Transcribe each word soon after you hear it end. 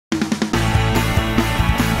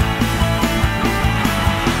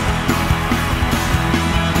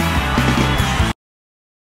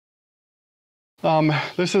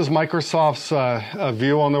This is Microsoft's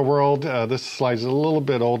view on the world. This slide's a little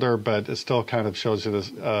bit older, but it still kind of shows you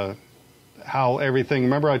this, how everything.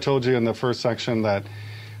 Remember I told you in the first section that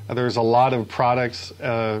there's a lot of products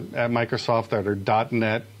at Microsoft that are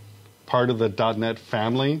 .NET, part of the .NET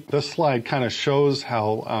family. This slide kind of shows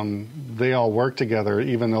how they all work together,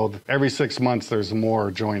 even though every 6 months there's more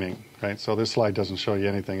joining, right? So this slide doesn't show you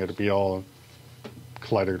anything. It'll be all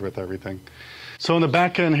cluttered with everything. So in the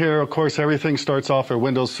back end here, of course, everything starts off at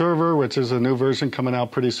Windows Server, which is a new version coming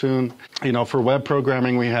out pretty soon. You know, for web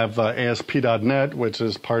programming, we have ASP.NET, which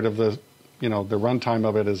is part of the, you know, the runtime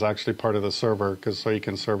of it is actually part of the server, because so you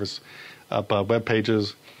can service up web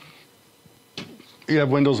pages. You have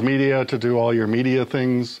Windows Media to do all your media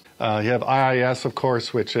things. You have IIS, of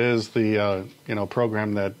course, which is the you know,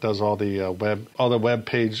 program that does all the web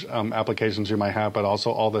page applications you might have, but also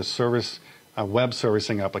all the service web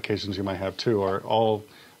servicing applications you might have too are all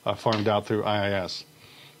farmed out through IIS.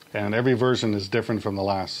 And every version is different from the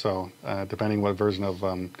last, so depending what version of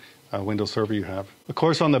Windows Server you have. Of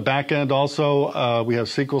course, on the back end also, we have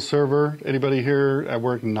SQL Server. Anybody here at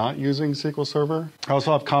work not using SQL Server? I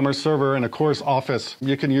also have Commerce Server and, of course, Office.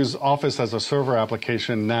 You can use Office as a server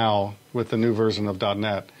application now with the new version of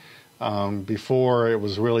 .NET. Before, it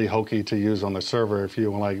was really hokey to use on the server if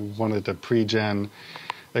you wanted to pre-gen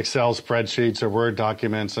Excel spreadsheets or Word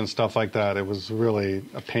documents and stuff like that. It was really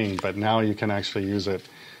a pain, but now you can actually use it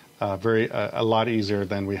a lot easier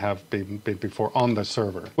than we have been before on the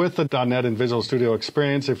server. With the .NET and Visual Studio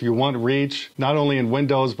Experience, if you want reach, not only in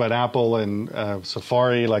Windows, but Apple and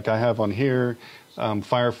Safari, like I have on here,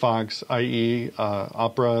 Firefox, IE,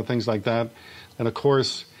 Opera, things like that. And of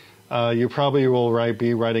course, you probably will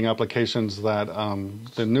be writing applications that,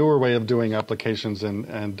 the newer way of doing applications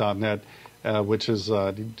in .NET, which is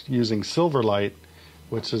using Silverlight,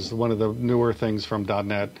 which is one of the newer things from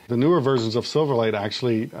 .NET. The newer versions of Silverlight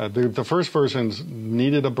actually, the first versions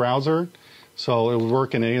needed a browser, so it would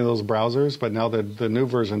work in any of those browsers, but now the new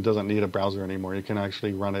version doesn't need a browser anymore. You can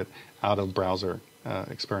actually run it out of browser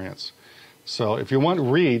experience. So if you want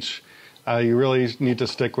reach, you really need to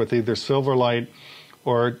stick with either Silverlight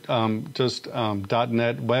or just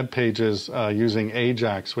 .NET web pages using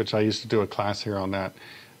Ajax, which I used to do a class here on that.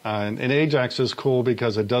 And Ajax is cool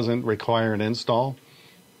because it doesn't require an install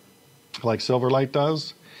like Silverlight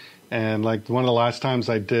does. And like one of the last times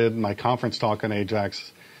I did my conference talk on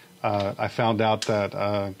Ajax, I found out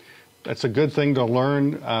that it's a good thing to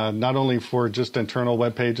learn, not only for just internal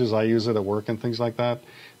web pages. I use it at work and things like that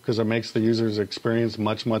because it makes the user's experience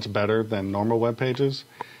much, much better than normal web pages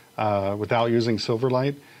without using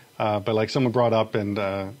Silverlight. But like someone brought up in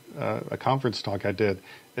a conference talk I did,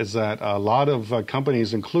 is that a lot of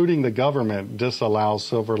companies, including the government, disallow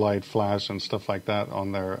Silverlight, Flash, and stuff like that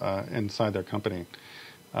on their inside their company.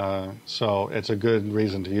 So it's a good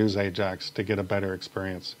reason to use Ajax to get a better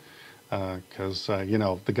experience, because you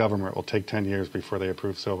know, the government will take 10 years before they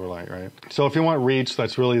approve Silverlight, right? So if you want reach,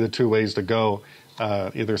 that's really the two ways to go,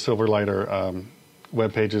 either Silverlight or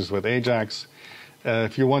web pages with Ajax.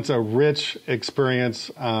 If you want a rich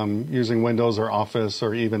experience using Windows or Office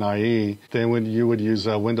or even IE, then you would use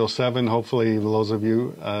Windows 7. Hopefully, those of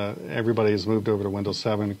you, everybody has moved over to Windows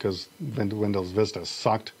 7 because Windows Vista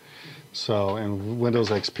sucked. So, and Windows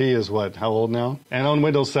XP is what, how old now? And on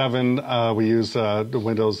Windows 7, we use the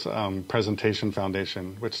Windows Presentation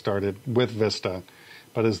Foundation, which started with Vista,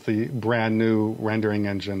 but is the brand new rendering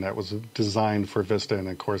engine that was designed for Vista and,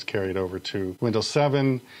 of course, carried over to Windows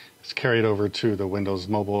 7. It's carried over to the Windows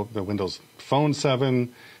Mobile, the Windows Phone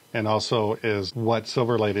 7, and also is what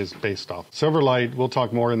Silverlight is based off. Silverlight, we'll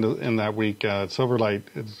talk more in that week. Silverlight,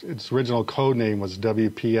 its original code name was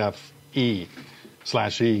WPF-E/E,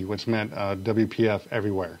 which meant WPF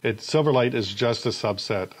everywhere. Silverlight is just a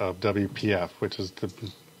subset of WPF, which is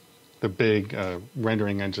the big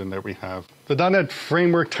rendering engine that we have. The .NET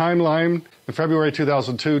Framework timeline. In February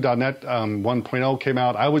 2002, .NET 1.0 came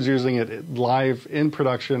out. I was using it live in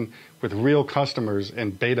production with real customers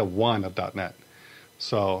in beta 1 of .NET.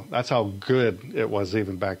 So that's how good it was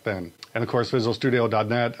even back then. And of course, Visual Studio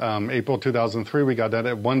 .NET, April 2003, we got that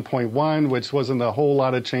at 1.1, which wasn't a whole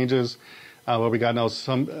lot of changes. But we got now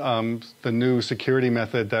the new security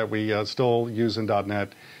method that we still use in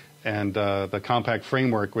 .NET. And the compact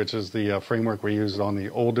framework, which is the framework we used on the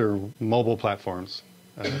older mobile platforms,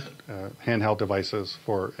 handheld devices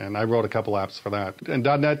and I wrote a couple apps for that. In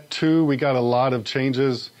 .NET 2, we got a lot of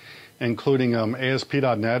changes, including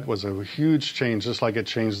ASP.NET was a huge change, just like it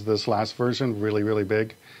changed this last version, really, really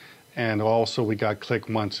big. And also we got click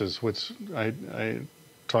onces, which I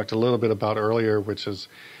talked a little bit about earlier, which is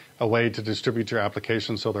a way to distribute your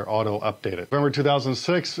applications so they're auto-updated. November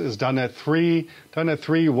 2006 is .NET 3. .NET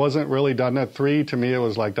 3 wasn't really .NET 3. To me, it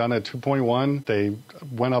was like .NET 2.1. They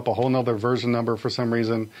went up a whole nother version number for some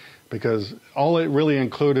reason because all it really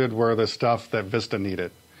included were the stuff that Vista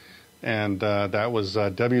needed. And that was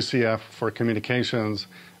WCF for communications,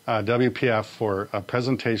 WPF for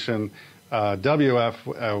presentation,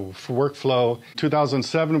 WF for workflow.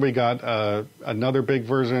 2007, we got another big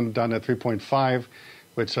version, .NET 3.5,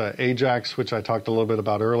 which Ajax, which I talked a little bit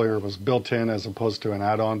about earlier, was built in as opposed to an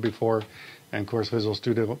add-on before. And of course, Visual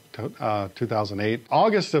Studio 2008.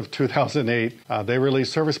 August of 2008, they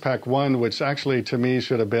released Service Pack 1, which actually to me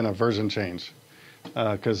should have been a version change.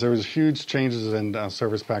 Because there was huge changes in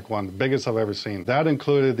Service Pack 1, the biggest I've ever seen. That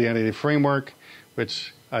included the NET Framework,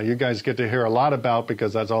 which you guys get to hear a lot about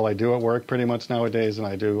because that's all I do at work pretty much nowadays, and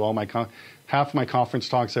I do all my half my conference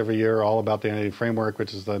talks every year all about the NET Framework,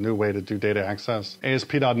 which is the new way to do data access.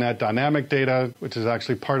 ASP.NET Dynamic Data, which is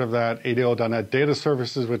actually part of that. ADO.NET Data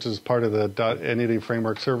Services, which is part of the NET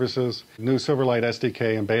Framework Services. New Silverlight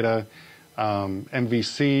SDK in beta.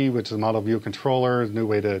 MVC, which is Model View Controller, a new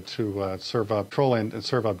way to serve up, control and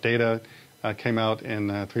serve up data, came out in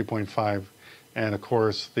 3.5. And of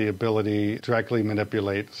course, the ability to directly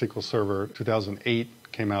manipulate SQL Server 2008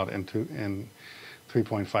 came out in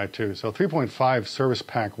 3.52. So 3.5 Service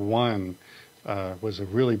Pack 1 was a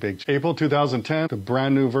really big change. April 2010, the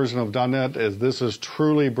brand new version of .NET this is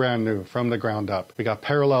truly brand new from the ground up. We got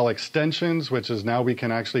parallel extensions, which is now we can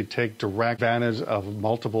actually take direct advantage of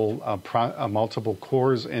multiple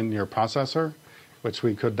cores in your processor, which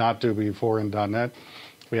we could not do before in .NET.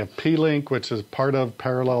 We have P-Link, which is part of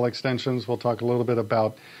parallel extensions. We'll talk a little bit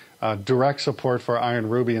about direct support for Iron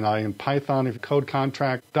Ruby and Iron Python. If you code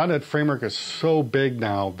contract, .NET Framework is so big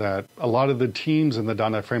now that a lot of the teams in the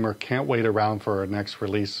 .NET Framework can't wait around for a next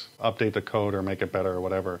release, update the code or make it better or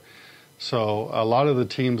whatever. So a lot of the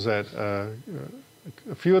teams a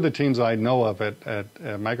few of the teams I know of at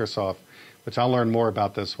Microsoft, which I'll learn more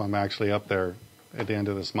about this when I'm actually up there at the end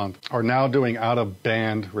of this month, are now doing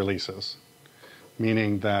out-of-band releases.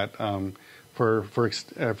 Meaning that,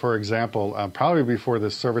 for example, probably before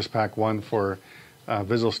the Service Pack 1 for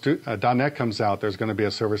Visual Studio .NET comes out, there's going to be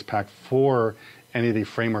a Service Pack for NET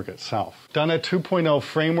Framework itself. .NET 2.0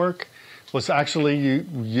 Framework was actually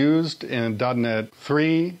used in .NET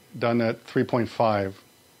 3, .NET 3.5,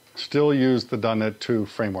 still use the .NET 2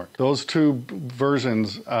 framework. Those two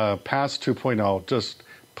versions past 2.0 just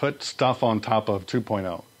put stuff on top of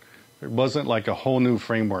 2.0. It wasn't like a whole new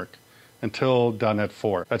framework until .NET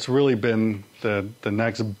 4. That's really been the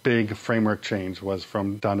next big framework change was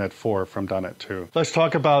from .NET 4 from .NET 2. Let's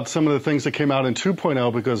talk about some of the things that came out in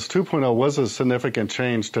 2.0 because 2.0 was a significant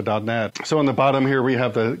change to .NET. So on the bottom here we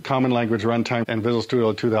have the Common Language Runtime and Visual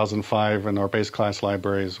Studio 2005 and our base class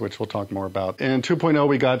libraries, which we'll talk more about. In 2.0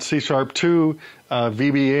 we got C#2,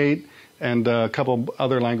 VB8, and a couple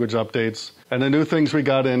other language updates. And the new things we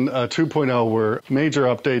got in 2.0 were major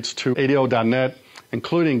updates to ADO.NET,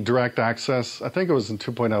 including direct access. I think it was in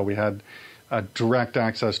 2.0 we had direct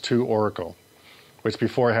access to Oracle, which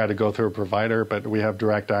before had to go through a provider, but we have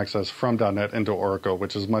direct access from .NET into Oracle,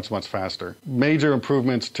 which is much, much faster. Major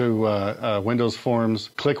improvements to Windows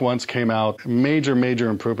Forms. Click Once came out. Major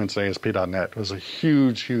improvements to ASP.NET. It was a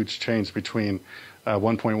huge, huge change between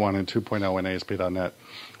 1.1 and 2.0 in ASP.NET.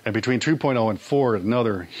 And between 2.0 and 4,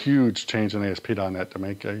 another huge change in ASP.NET to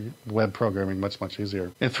make web programming much, much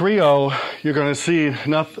easier. In 3.0, you're going to see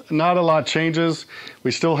not a lot changes. We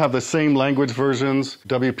still have the same language versions,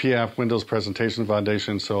 WPF, Windows Presentation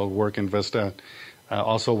Foundation, so work in Vista.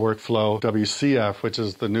 Also workflow, WCF, which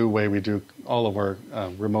is the new way we do all of our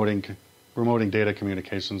remoting data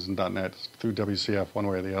communications in .NET through WCF one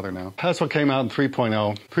way or the other now. That's what came out in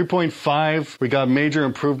 3.0. 3.5, we got major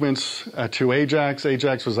improvements to Ajax.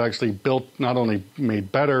 Ajax was actually built, not only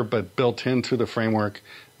made better, but built into the framework,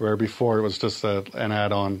 where before it was just an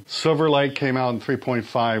add-on. Silverlight came out in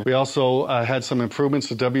 3.5. We also had some improvements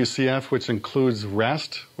to WCF, which includes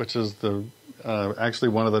REST, which is actually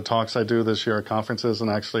one of the talks I do this year at conferences, and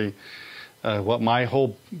actually what my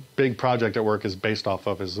whole big project at work is based off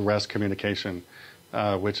of is the REST communication,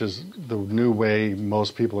 which is the new way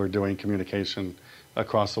most people are doing communication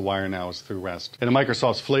across the wire now is through REST. And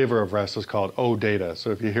Microsoft's flavor of REST is called OData. So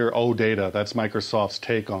if you hear OData, that's Microsoft's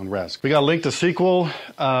take on REST. We got Link to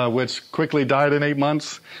SQL, which quickly died in 8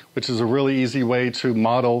 months, which is a really easy way to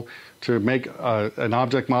model, to make an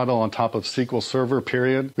object model on top of SQL Server,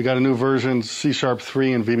 period. We got a new version,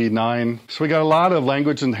 C#3 and VB9. So we got a lot of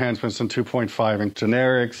language enhancements in 2.5 and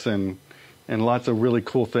generics and lots of really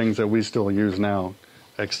cool things that we still use now.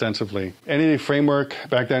 extensively. NET Framework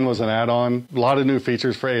back then was an add-on. A lot of new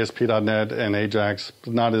features for ASP.NET and Ajax,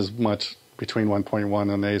 not as much between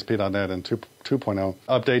 1.1 and ASP.NET and 2.0.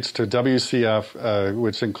 Updates to WCF,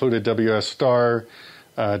 which included WS star,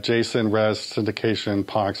 JSON, REST, syndication,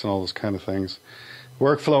 POX, and all those kind of things.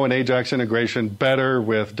 Workflow and Ajax integration better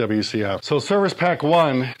with WCF. So Service Pack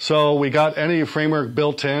 1, so we got NET Framework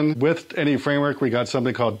built in. With NET Framework, we got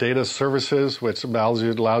something called data services, which allows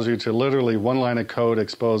you to literally one line of code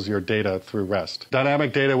expose your data through REST.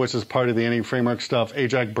 Dynamic data, which is part of the NET Framework stuff,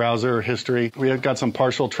 Ajax browser history. We have got some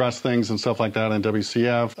partial trust things and stuff like that in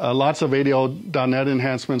WCF. Lots of ADO.NET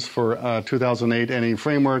enhancements for 2008 NET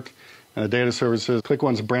Framework. Data services,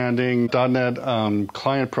 ClickOne's branding, .NET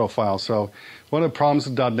client profile. So one of the problems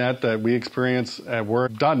with .NET that we experience at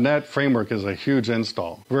work, .NET Framework is a huge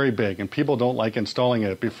install, very big, and people don't like installing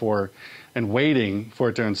it before and waiting for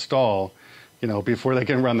it to install, before they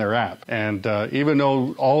can run their app. And even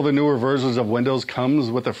though all the newer versions of Windows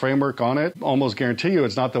comes with the framework on it, almost guarantee you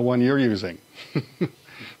it's not the one you're using.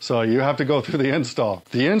 So you have to go through the install.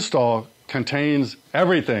 The install contains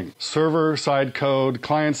everything, server-side code,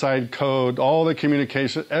 client-side code, all the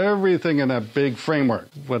communication, everything in that big framework.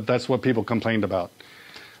 But that's what people complained about.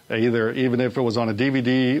 Even if it was on a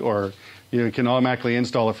DVD, or you can automatically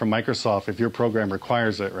install it from Microsoft if your program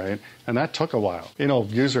requires it, right? And that took a while.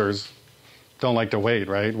 Users don't like to wait,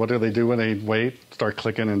 right? What do they do when they wait? Start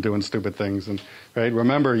clicking and doing stupid things, right?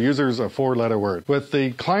 Remember, users are a 4-letter word. With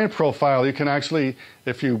the client profile, you can actually,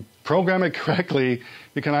 if you program it correctly,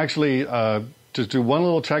 you can actually just do one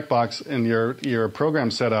little checkbox in your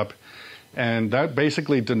program setup, and that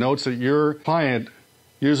basically denotes that your client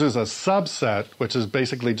uses a subset, which is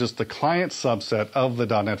basically just the client subset of the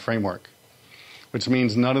 .NET Framework, which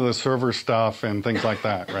means none of the server stuff and things like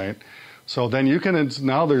that, right? So then you can,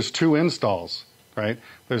 now there's 2 installs, right?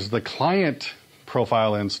 There's the client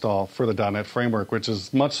profile install for the .NET Framework, which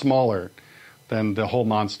is much smaller than the whole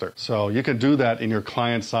monster. So you can do that in your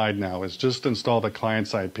client side now, is just install the client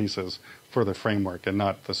side pieces for the framework and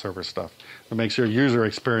not the server stuff. It makes your user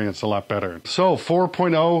experience a lot better. So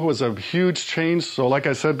 4.0 was a huge change. So like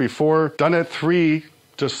I said before, .NET 3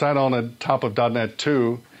 just sat on the top of .NET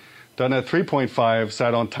 2. .NET 3.5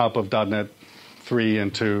 sat on top of .NET 3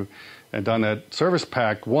 and 2. And .NET Service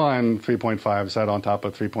Pack 1, 3.5 sat on top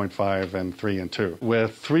of 3.5 and 3 and 2.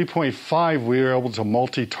 With 3.5, we were able to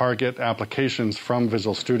multi-target applications from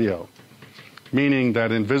Visual Studio, meaning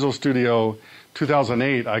that in Visual Studio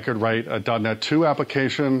 2008, I could write a .NET 2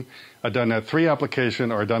 application, a .NET 3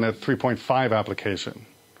 application, or a .NET 3.5 application,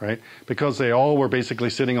 right? Because they all were basically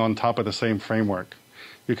sitting on top of the same framework.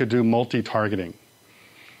 You could do multi-targeting.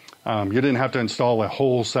 You didn't have to install a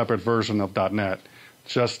whole separate version of .NET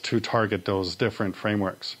just to target those different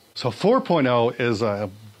frameworks. So 4.0 is a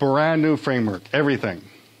brand new framework. Everything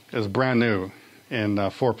is brand new in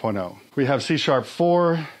 4.0. We have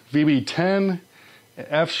C#4, VB10,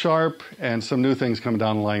 F#, and some new things coming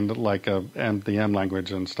down the line like the M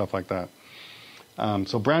language and stuff like that.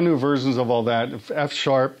 So brand new versions of all that. F#,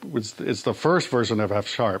 it's the first version of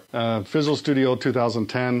F#. Visual Studio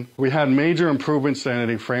 2010. We had major improvements to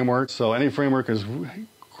NET Framework. So NET Framework is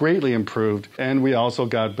greatly improved, and we also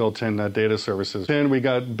got built-in data services. Then we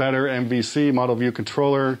got better MVC, Model View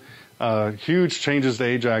Controller, huge changes to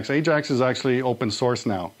Ajax. Ajax is actually open source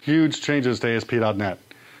now. Huge changes to ASP.NET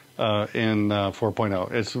in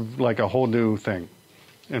 4.0. It's like a whole new thing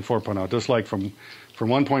in 4.0, just like from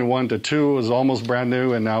 1.1 to 2 is almost brand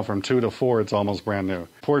new, and now from 2 to 4 it's almost brand new.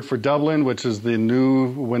 Port for Dublin, which is the new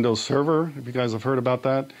Windows Server, if you guys have heard about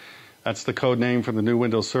that. That's the code name for the new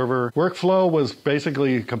Windows Server. Workflow was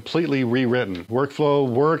basically completely rewritten. Workflow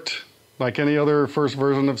worked like any other first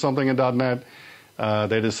version of something in .NET.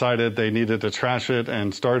 They decided they needed to trash it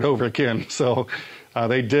and start over again. So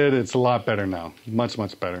they did. It's a lot better now. Much,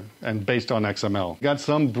 much better. And based on XML. Got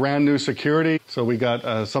some brand new security. So we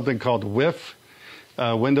got something called WIF,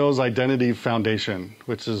 Windows Identity Foundation,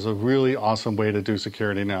 which is a really awesome way to do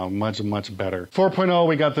security now. Much, much better. 4.0,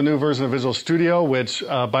 we got the new version of Visual Studio, which,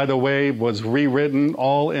 by the way, was rewritten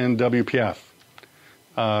all in WPF.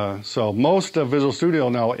 So most of Visual Studio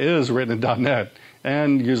now is written in .NET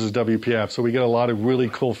and uses WPF. So we get a lot of really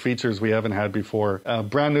cool features we haven't had before.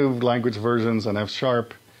 Brand new language versions on F#.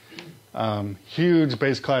 Huge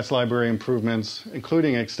base class library improvements,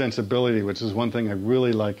 including extensibility, which is one thing I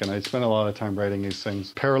really like, and I spend a lot of time writing these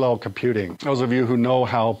things. Parallel computing. Those of you who know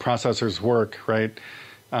how processors work, right?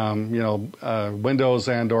 Windows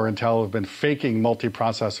and or Intel have been faking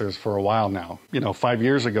multiprocessors for a while now. 5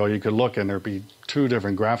 years ago, you could look and there'd be 2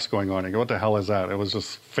 different graphs going on and go, what the hell is that? It was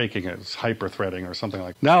just faking it. It's hyper-threading or something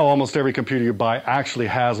like that. Now, almost every computer you buy actually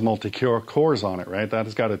has multi-core cores on it, right? That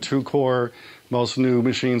has got a 2-core. Most new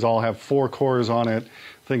machines all have 4 cores on it,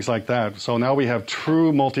 things like that. So now we have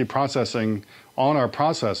true multiprocessing on our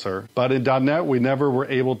processor, but in .NET, we never were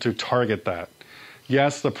able to target that.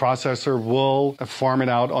 Yes, the processor will farm it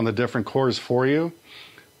out on the different cores for you,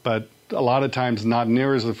 but a lot of times not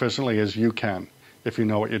near as efficiently as you can if you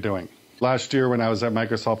know what you're doing. Last year when I was at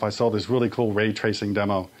Microsoft, I saw this really cool ray tracing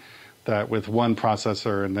demo that with 1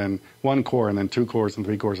 processor and then 1 core and then 2 cores and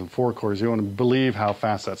 3 cores and 4 cores, you won't believe how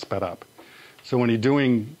fast that sped up. So when you're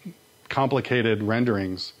doing complicated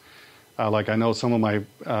renderings, like I know some of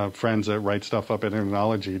my friends that write stuff up in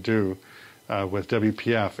Immunology do with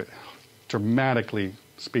WPF, it dramatically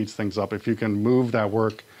speeds things up if you can move that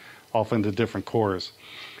work off into different cores.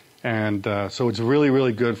 And so it's really,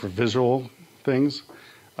 really good for visual things.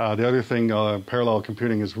 The other thing parallel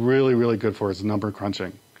computing is really, really good for is number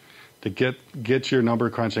crunching. To get your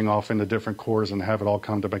number crunching off into different cores and have it all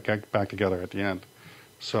come back together at the end.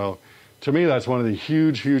 So to me, that's one of the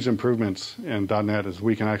huge, huge improvements in .NET is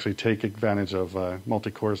we can actually take advantage of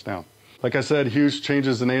multi-cores now. Like I said, huge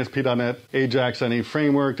changes in ASP.NET, Ajax, NET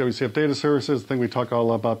Framework, WCF Data Services. I think we talked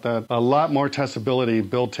all about that. A lot more testability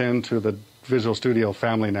built into the Visual Studio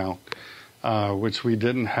family now, which we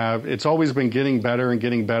didn't have. It's always been getting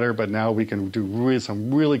better, but now we can do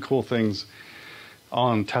some really cool things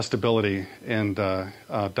on testability in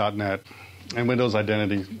 .NET and Windows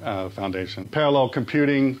Identity Foundation. Parallel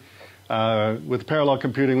computing. With parallel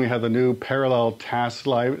computing, we have the new parallel task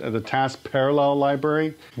parallel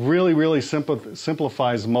library. Really, really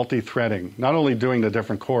simplifies multi-threading. Not only doing the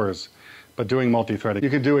different cores, but doing multi-threading. You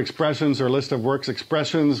can do expressions or list of works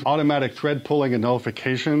expressions, automatic thread pulling and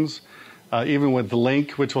notifications. Even with the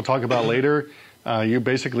link, which we'll talk about later, you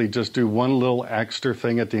basically just do one little extra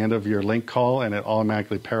thing at the end of your link call, and it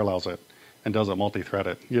automatically parallels it and does it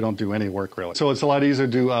multi-threaded. You don't do any work really. So it's a lot easier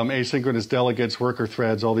to do asynchronous delegates, worker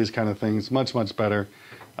threads, all these kind of things. Much, much better.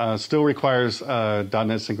 Still requires .NET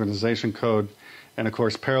synchronization code and of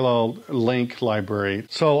course parallel link library.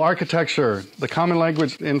 So architecture, the common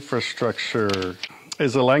language infrastructure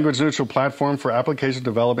is a language-neutral platform for application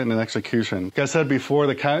development and execution. Like I said before,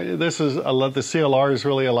 the CLR is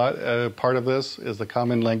really a lot part of this, is the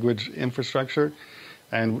common language infrastructure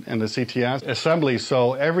and the CTS. Assembly,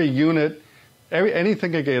 so every unit,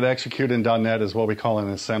 anything that get executed in .NET is what we call an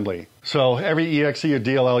assembly. So every EXE or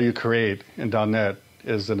DLL you create in .NET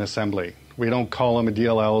is an assembly. We don't call them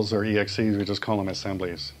DLLs or EXEs, we just call them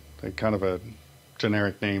assemblies. They're kind of a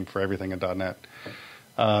generic name for everything in .NET.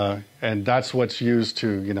 And that's what's used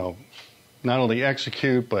to, not only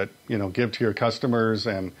execute, but, give to your customers,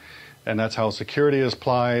 and that's how security is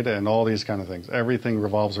applied and all these kind of things. Everything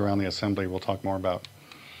revolves around the assembly we'll talk more about.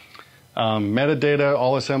 Metadata,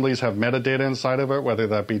 all assemblies have metadata inside of it, whether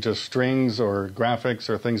that be just strings or graphics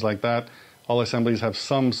or things like that. All assemblies have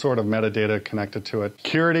some sort of metadata connected to it.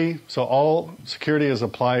 Security, so all security is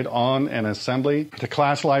applied on an assembly. The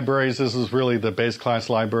class libraries, this is really the base class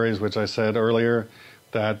libraries, which I said earlier,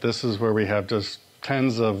 that this is where we have just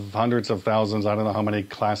tens of hundreds of thousands, I don't know how many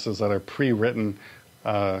classes that are pre-written,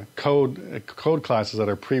 code classes that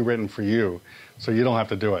are pre-written for you, so you don't have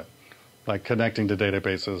to do it. Like connecting to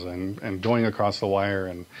databases and going across the wire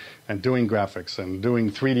and doing graphics and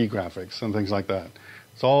doing 3D graphics and things like that.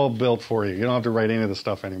 It's all built for you. You don't have to write any of the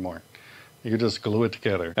stuff anymore. You just glue it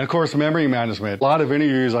together. And of course, memory management. A lot of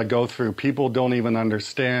interviews I go through, people don't even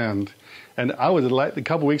understand. And a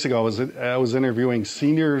couple weeks ago, I was interviewing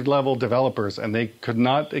senior level developers, and they could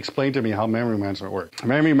not explain to me how memory management worked.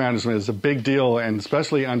 Memory management is a big deal, and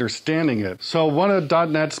especially understanding it. So one of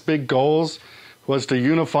 .NET's big goals was to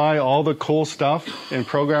unify all the cool stuff in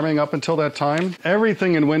programming up until that time.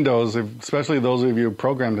 Everything in Windows, especially those of you who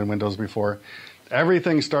programmed in Windows before,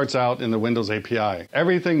 everything starts out in the Windows API.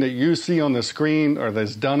 Everything that you see on the screen or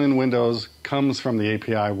that's done in Windows comes from the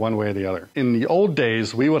API one way or the other. In the old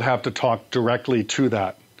days, we would have to talk directly to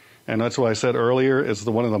that. And that's what I said earlier, is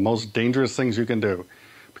one of the most dangerous things you can do,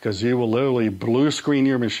 because you will literally blue screen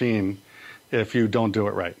your machine if you don't do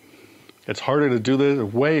it right. It's harder to do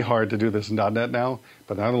this, way hard to do this in .NET now,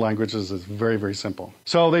 but in other languages it's very, very simple.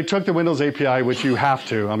 So they took the Windows API, which you have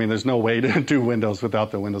to. I mean, there's no way to do Windows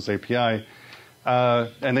without the Windows API.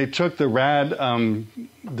 And they took the rad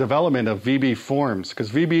development of VB forms,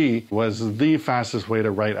 because VB was the fastest way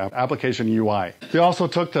to write application UI. They also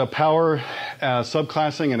took the power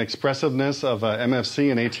subclassing and expressiveness of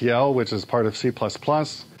MFC and ATL, which is part of C++.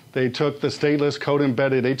 They took the stateless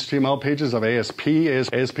code-embedded HTML pages of ASP.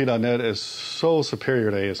 ASP.NET is so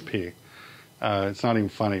superior to ASP. It's not even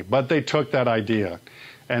funny. But they took that idea.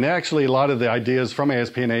 And actually, a lot of the ideas from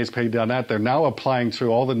ASP and ASP.NET, they're now applying to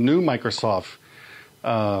all the new Microsoft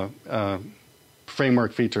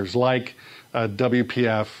framework features like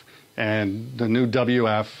WPF and the new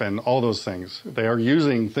WF and all those things. They are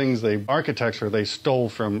using things, architecture they stole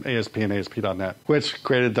from ASP and ASP.NET, which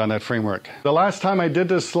created .NET Framework. The last time I did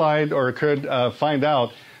this slide, or could find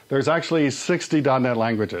out, there's actually 60 .NET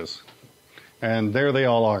languages. And there they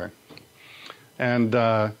all are. And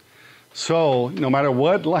so no matter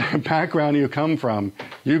what background you come from,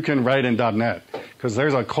 you can write in .NET. Because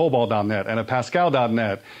there's a COBOL.NET and a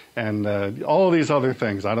Pascal.NET and all of these other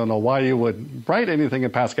things. I don't know why you would write anything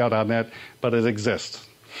in Pascal.NET, but it exists.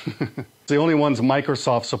 The only ones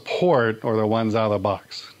Microsoft support are the ones out of the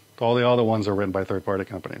box. All the other ones are written by third-party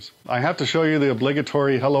companies. I have to show you the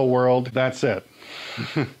obligatory hello world. That's it.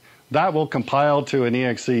 That will compile to an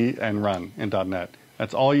exe and run in .NET.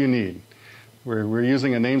 That's all you need. We're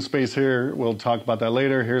using a namespace here. We'll talk about that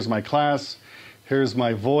later. Here's my class. Here's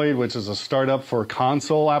my void, which is a startup for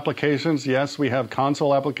console applications. Yes, we have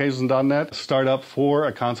console applications in .NET. Startup for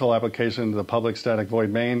a console application, the public static void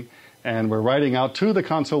main. And we're writing out to the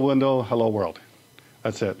console window, hello world.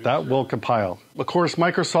 That's it. That will compile. Of course,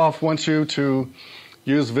 Microsoft wants you to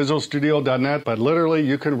use Visual Studio.NET, but literally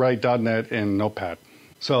you can write .NET in Notepad.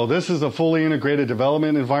 So this is a fully integrated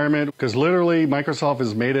development environment because literally Microsoft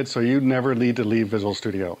has made it so you never need to leave Visual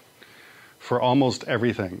Studio for almost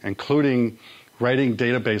everything, including writing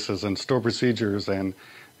databases and store procedures and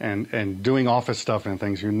doing Office stuff and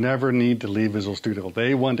things. You never need to leave Visual Studio.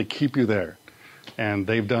 They want to keep you there. And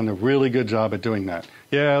they've done a really good job at doing that.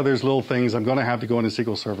 Yeah, there's little things I'm going to have to go into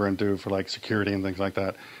SQL Server and do for like security and things like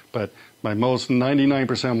that. But my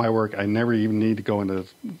 99% of my work, I never even need to go into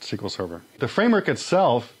SQL Server. The framework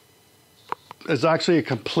itself is actually a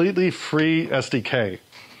completely free SDK.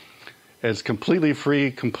 It's completely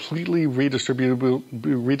free, completely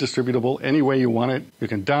redistributable any way you want it. You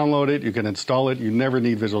can download it, you can install it. You never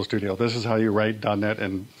need Visual Studio. This is how you write .NET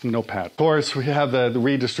and Notepad. Of course, we have the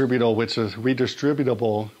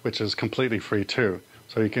redistributable, which is completely free too.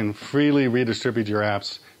 So you can freely redistribute your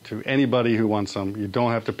apps to anybody who wants them. You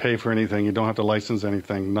don't have to pay for anything. You don't have to license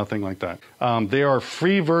anything, nothing like that. There are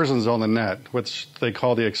free versions on the net, which they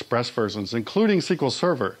call the Express versions, including SQL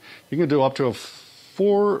Server. You can do up to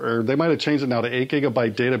or they might have changed it now to 8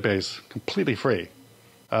 GB database, completely free.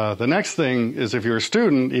 The next thing is if you're a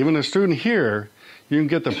student, even a student here, you can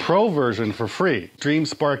get the pro version for free,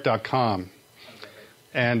 dreamspark.com.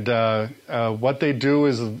 And what they do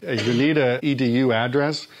is you need an EDU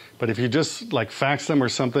address, but if you just like fax them or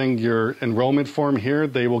something, your enrollment form here,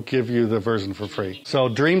 they will give you the version for free. So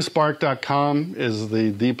dreamspark.com is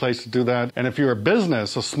the place to do that. And if you're a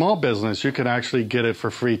business, a small business, you can actually get it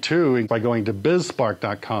for free too by going to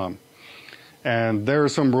bizspark.com. And there are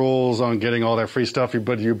some rules on getting all that free stuff,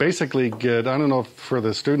 but you basically get, I don't know for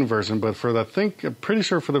the student version, but for the, I'm pretty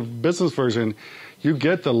sure for the business version, you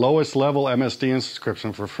get the lowest level MSDN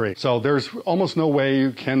subscription for free. So there's almost no way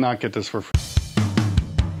you cannot get this for free.